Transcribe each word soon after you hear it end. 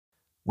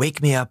Wake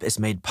Me Up is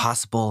made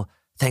possible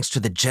thanks to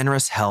the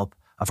generous help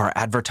of our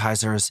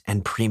advertisers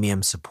and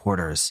premium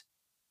supporters.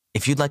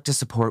 If you'd like to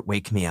support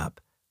Wake Me Up,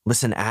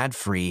 listen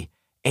ad-free,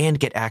 and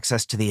get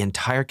access to the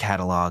entire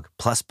catalog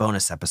plus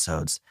bonus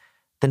episodes,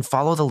 then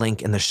follow the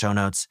link in the show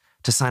notes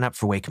to sign up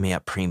for Wake Me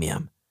Up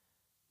Premium.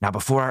 Now,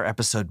 before our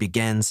episode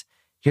begins,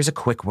 here's a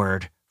quick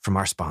word from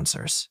our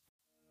sponsors.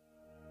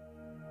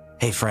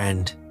 Hey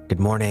friend,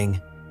 good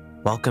morning.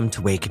 Welcome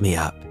to Wake Me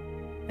Up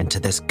and to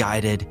this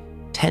guided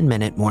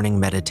 10-minute morning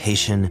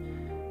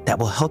meditation that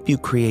will help you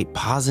create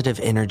positive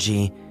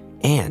energy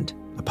and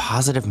a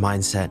positive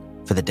mindset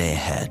for the day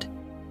ahead.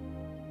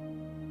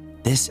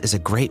 This is a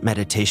great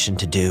meditation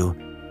to do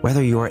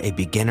whether you're a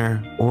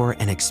beginner or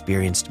an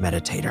experienced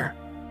meditator.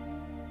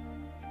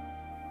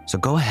 So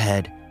go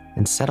ahead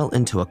and settle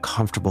into a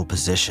comfortable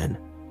position.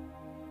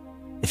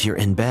 If you're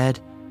in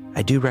bed,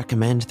 I do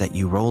recommend that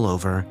you roll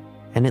over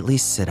and at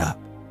least sit up.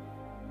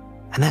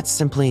 And that's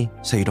simply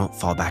so you don't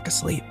fall back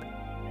asleep.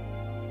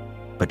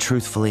 But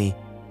truthfully,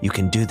 you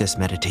can do this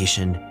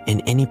meditation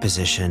in any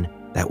position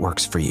that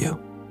works for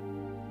you.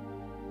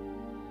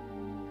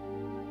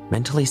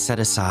 Mentally set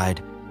aside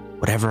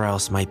whatever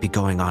else might be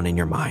going on in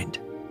your mind.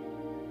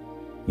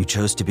 You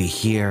chose to be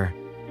here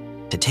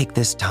to take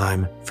this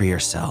time for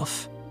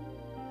yourself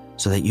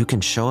so that you can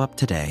show up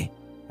today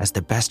as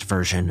the best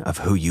version of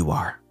who you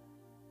are.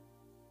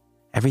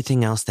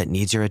 Everything else that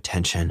needs your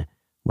attention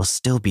will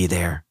still be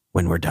there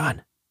when we're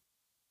done.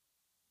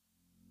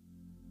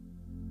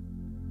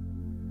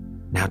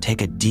 Now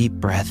take a deep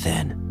breath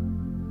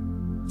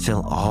in.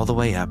 Fill all the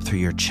way up through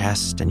your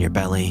chest and your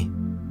belly.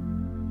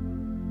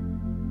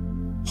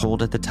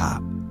 Hold at the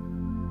top.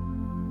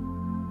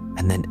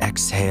 And then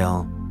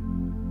exhale,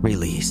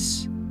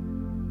 release,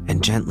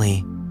 and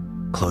gently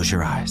close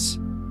your eyes.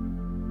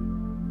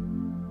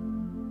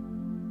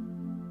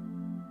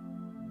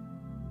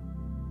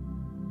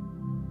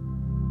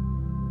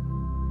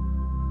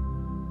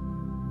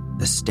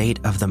 The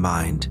state of the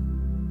mind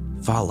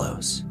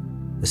follows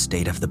the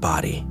state of the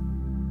body.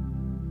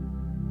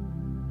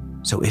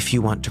 So if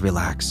you want to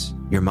relax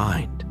your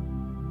mind,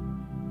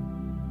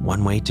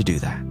 one way to do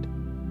that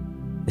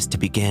is to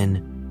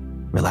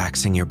begin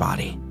relaxing your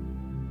body.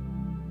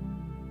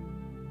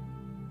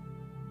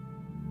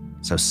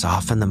 So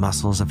soften the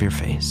muscles of your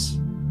face.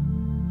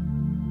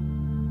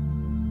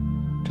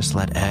 Just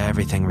let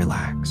everything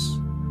relax.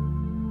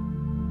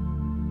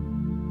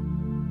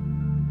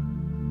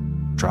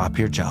 Drop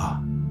your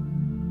jaw.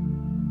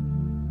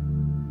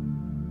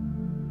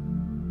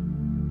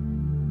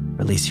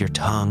 Release your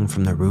tongue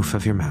from the roof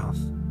of your mouth.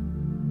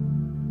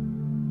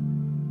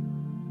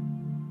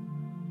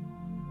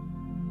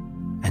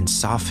 And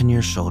soften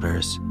your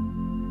shoulders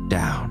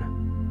down.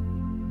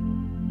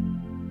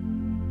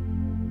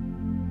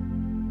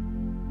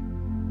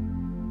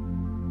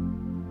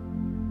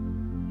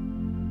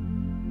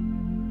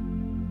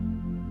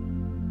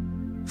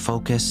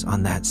 Focus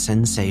on that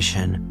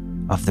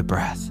sensation of the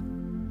breath.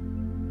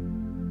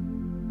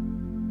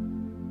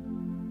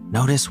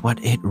 Notice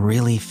what it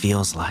really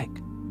feels like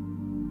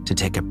to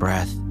take a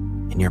breath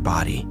in your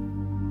body.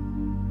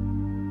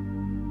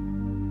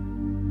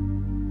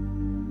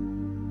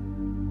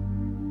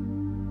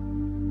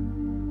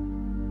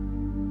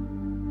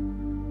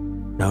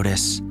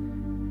 Notice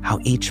how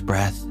each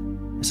breath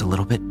is a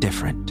little bit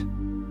different.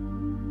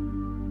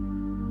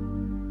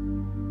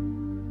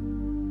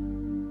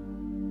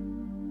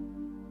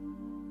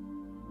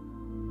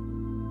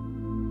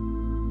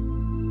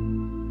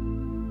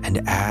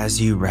 And as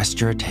you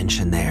rest your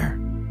attention there,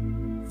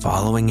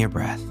 following your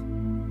breath,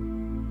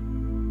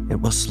 it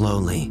will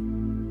slowly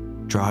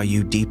draw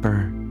you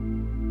deeper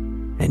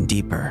and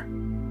deeper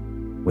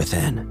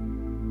within.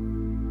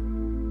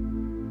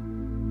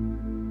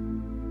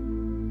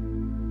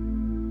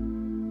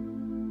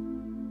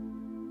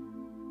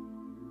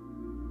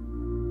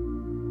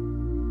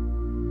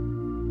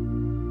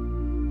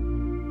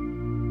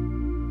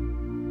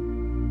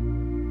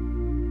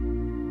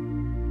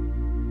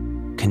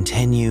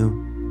 Continue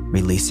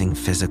releasing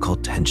physical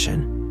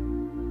tension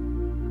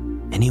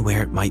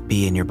anywhere it might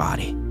be in your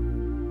body.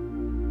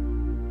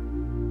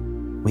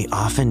 We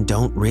often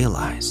don't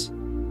realize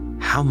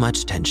how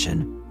much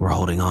tension we're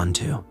holding on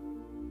to.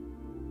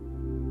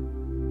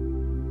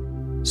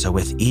 So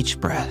with each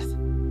breath,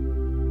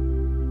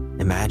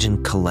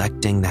 imagine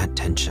collecting that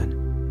tension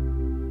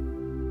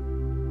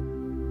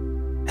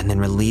and then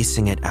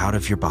releasing it out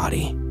of your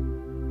body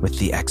with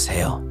the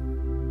exhale.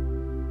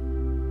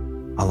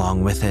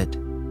 Along with it,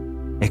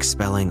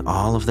 expelling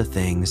all of the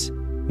things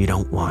you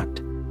don't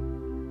want,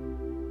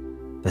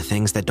 the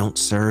things that don't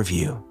serve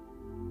you,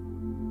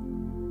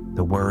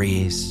 the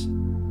worries,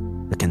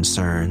 the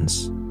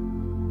concerns,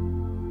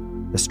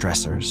 the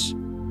stressors.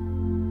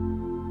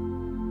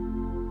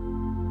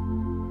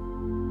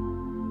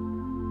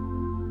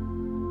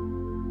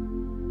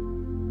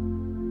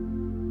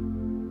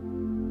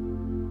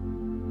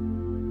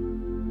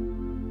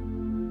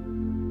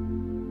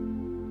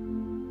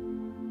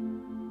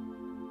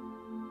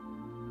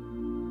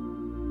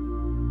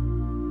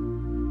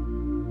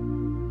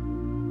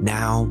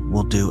 Now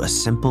we'll do a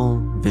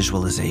simple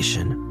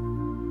visualization.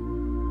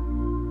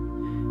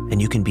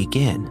 And you can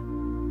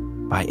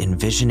begin by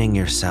envisioning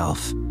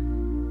yourself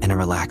in a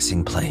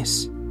relaxing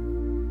place.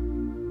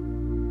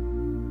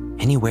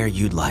 Anywhere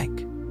you'd like.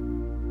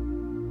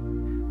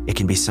 It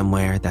can be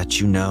somewhere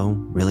that you know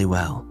really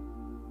well,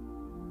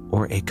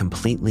 or a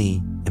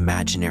completely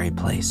imaginary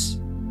place.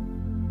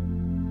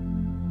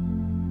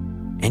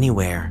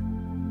 Anywhere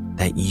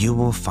that you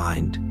will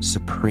find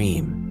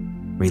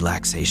supreme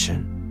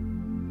relaxation.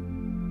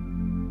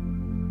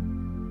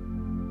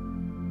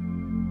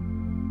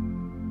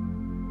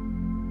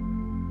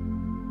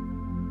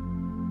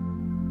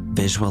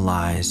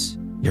 Visualize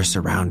your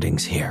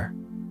surroundings here.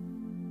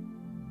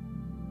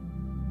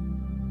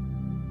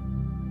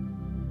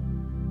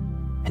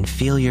 And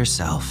feel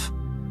yourself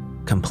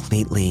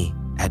completely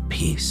at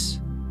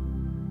peace.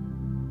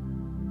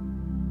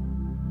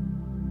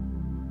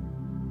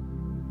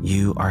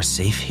 You are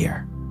safe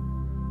here.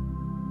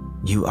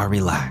 You are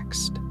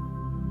relaxed.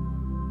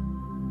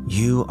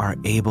 You are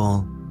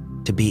able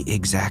to be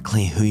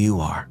exactly who you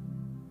are,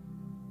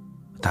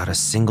 without a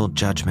single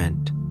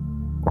judgment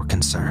or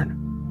concern.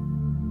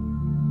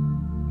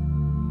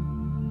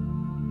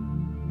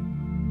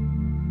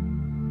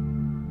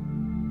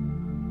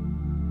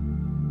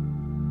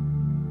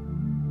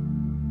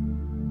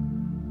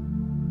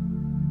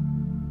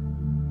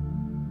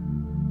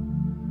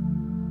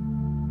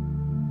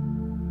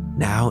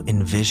 Now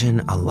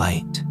envision a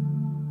light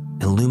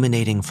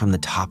illuminating from the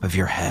top of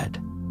your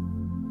head.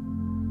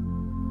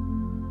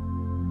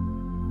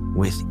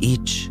 With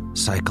each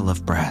cycle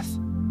of breath,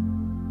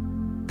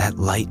 that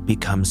light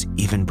becomes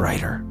even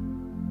brighter,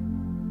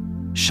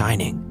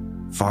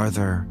 shining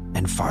farther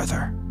and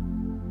farther.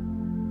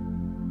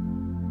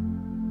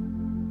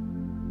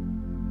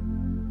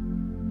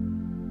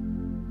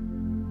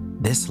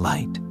 This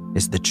light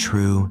is the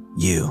true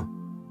you,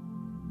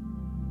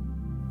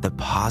 the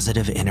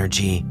positive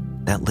energy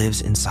that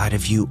lives inside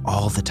of you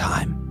all the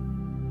time.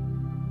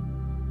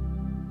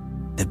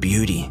 The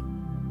beauty,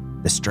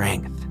 the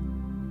strength,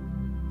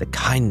 the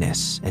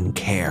kindness and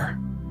care,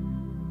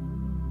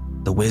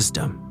 the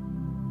wisdom,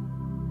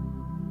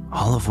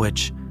 all of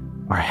which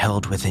are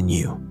held within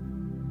you.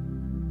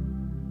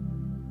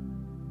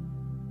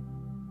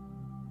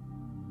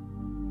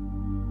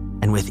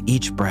 And with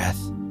each breath,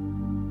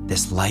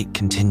 this light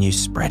continues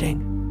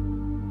spreading,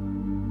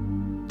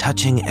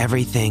 touching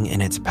everything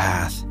in its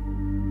path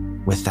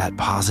with that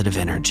positive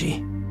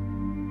energy.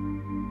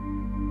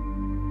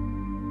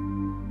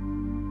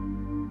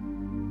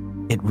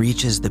 It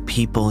reaches the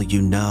people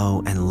you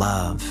know and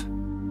love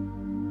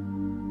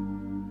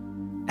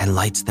and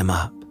lights them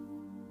up.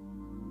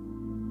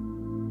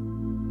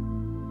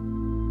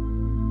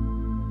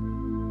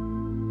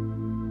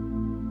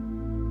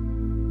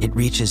 It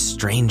reaches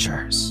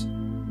strangers.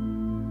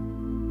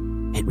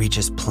 It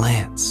reaches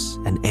plants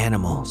and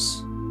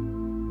animals.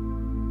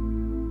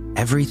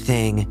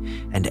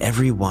 Everything and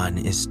everyone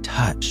is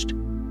touched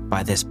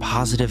by this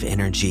positive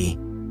energy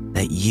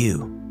that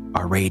you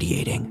are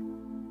radiating.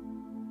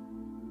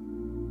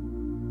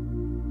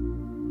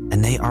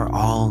 And they are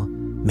all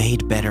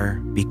made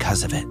better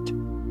because of it.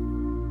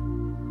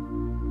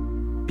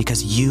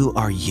 Because you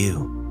are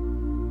you.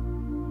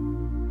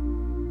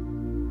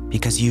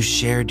 Because you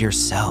shared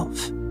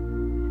yourself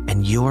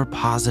and your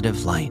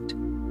positive light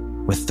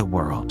with the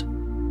world.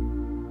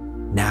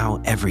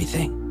 Now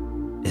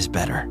everything is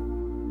better.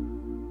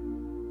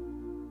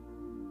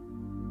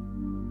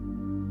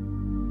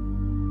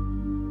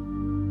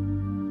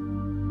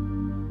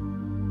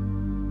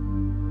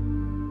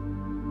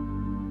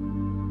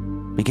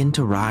 Begin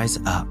to rise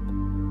up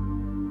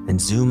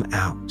and zoom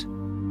out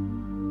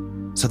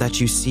so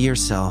that you see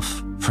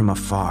yourself from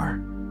afar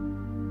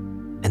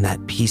in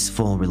that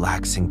peaceful,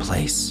 relaxing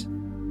place.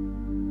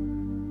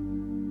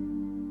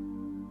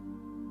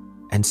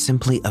 And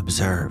simply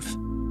observe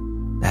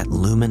that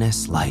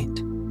luminous light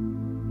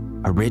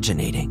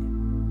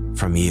originating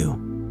from you.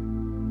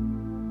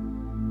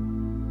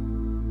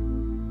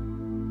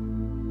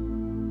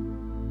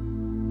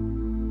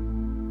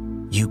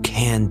 You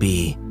can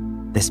be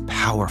this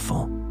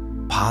powerful,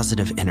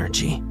 positive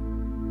energy.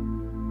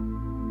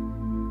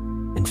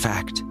 In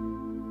fact,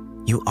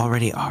 you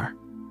already are.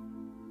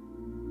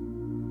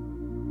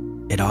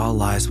 It all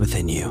lies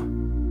within you.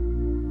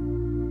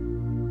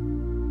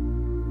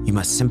 You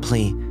must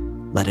simply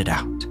let it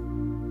out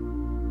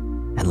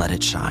and let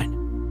it shine.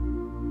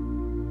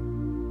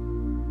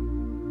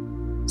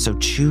 So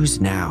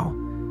choose now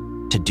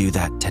to do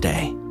that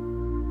today.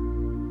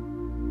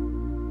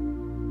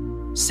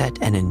 Set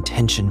an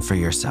intention for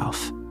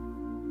yourself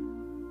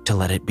to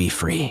let it be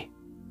free,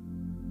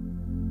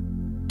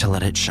 to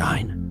let it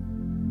shine.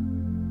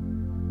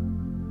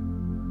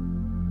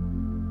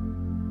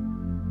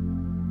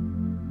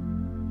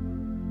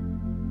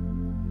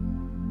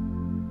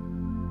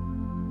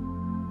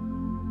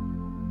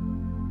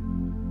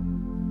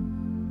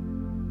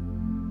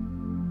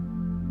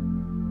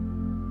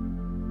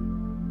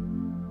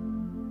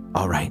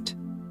 All right,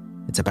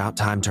 it's about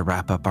time to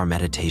wrap up our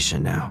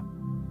meditation now.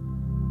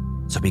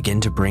 So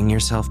begin to bring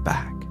yourself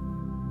back.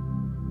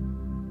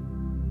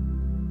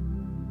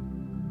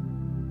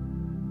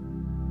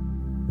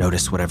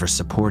 Notice whatever's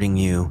supporting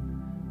you,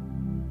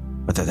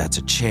 whether that's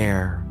a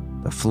chair,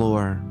 the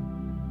floor,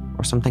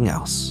 or something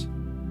else.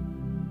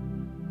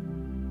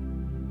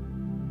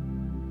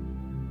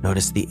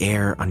 Notice the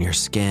air on your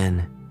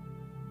skin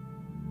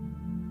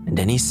and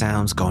any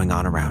sounds going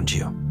on around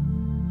you.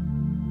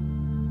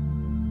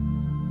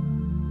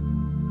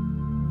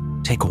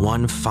 Take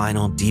one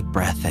final deep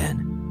breath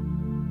in,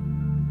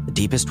 the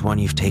deepest one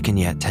you've taken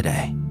yet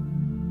today.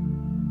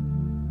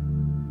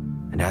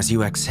 And as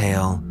you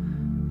exhale,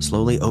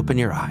 slowly open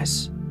your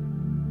eyes.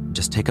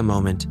 Just take a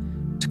moment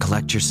to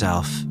collect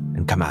yourself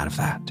and come out of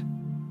that.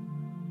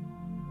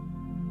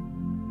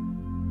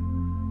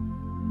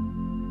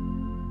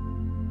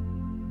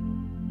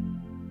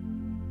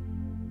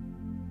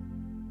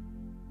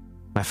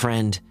 My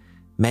friend,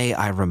 may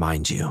I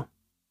remind you,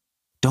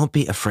 don't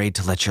be afraid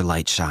to let your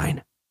light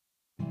shine.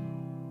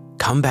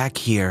 Come back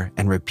here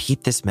and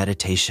repeat this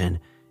meditation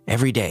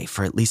every day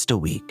for at least a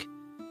week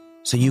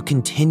so you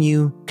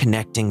continue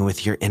connecting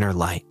with your inner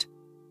light,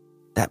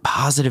 that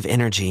positive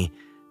energy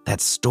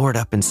that's stored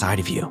up inside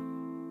of you,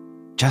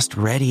 just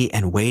ready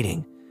and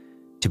waiting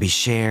to be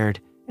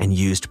shared and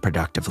used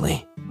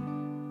productively.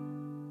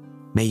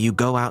 May you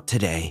go out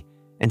today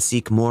and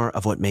seek more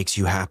of what makes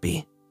you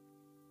happy,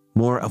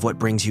 more of what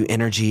brings you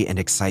energy and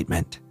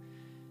excitement,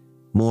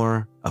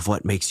 more of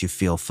what makes you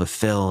feel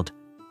fulfilled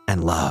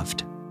and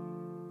loved.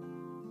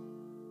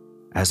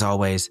 As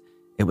always,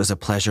 it was a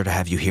pleasure to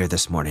have you here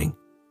this morning.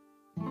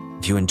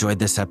 If you enjoyed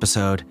this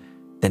episode,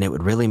 then it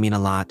would really mean a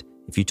lot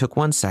if you took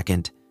 1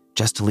 second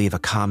just to leave a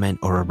comment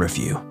or a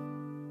review.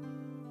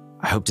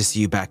 I hope to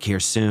see you back here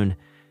soon,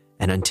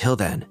 and until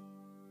then,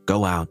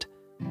 go out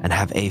and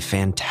have a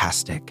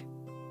fantastic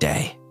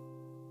day.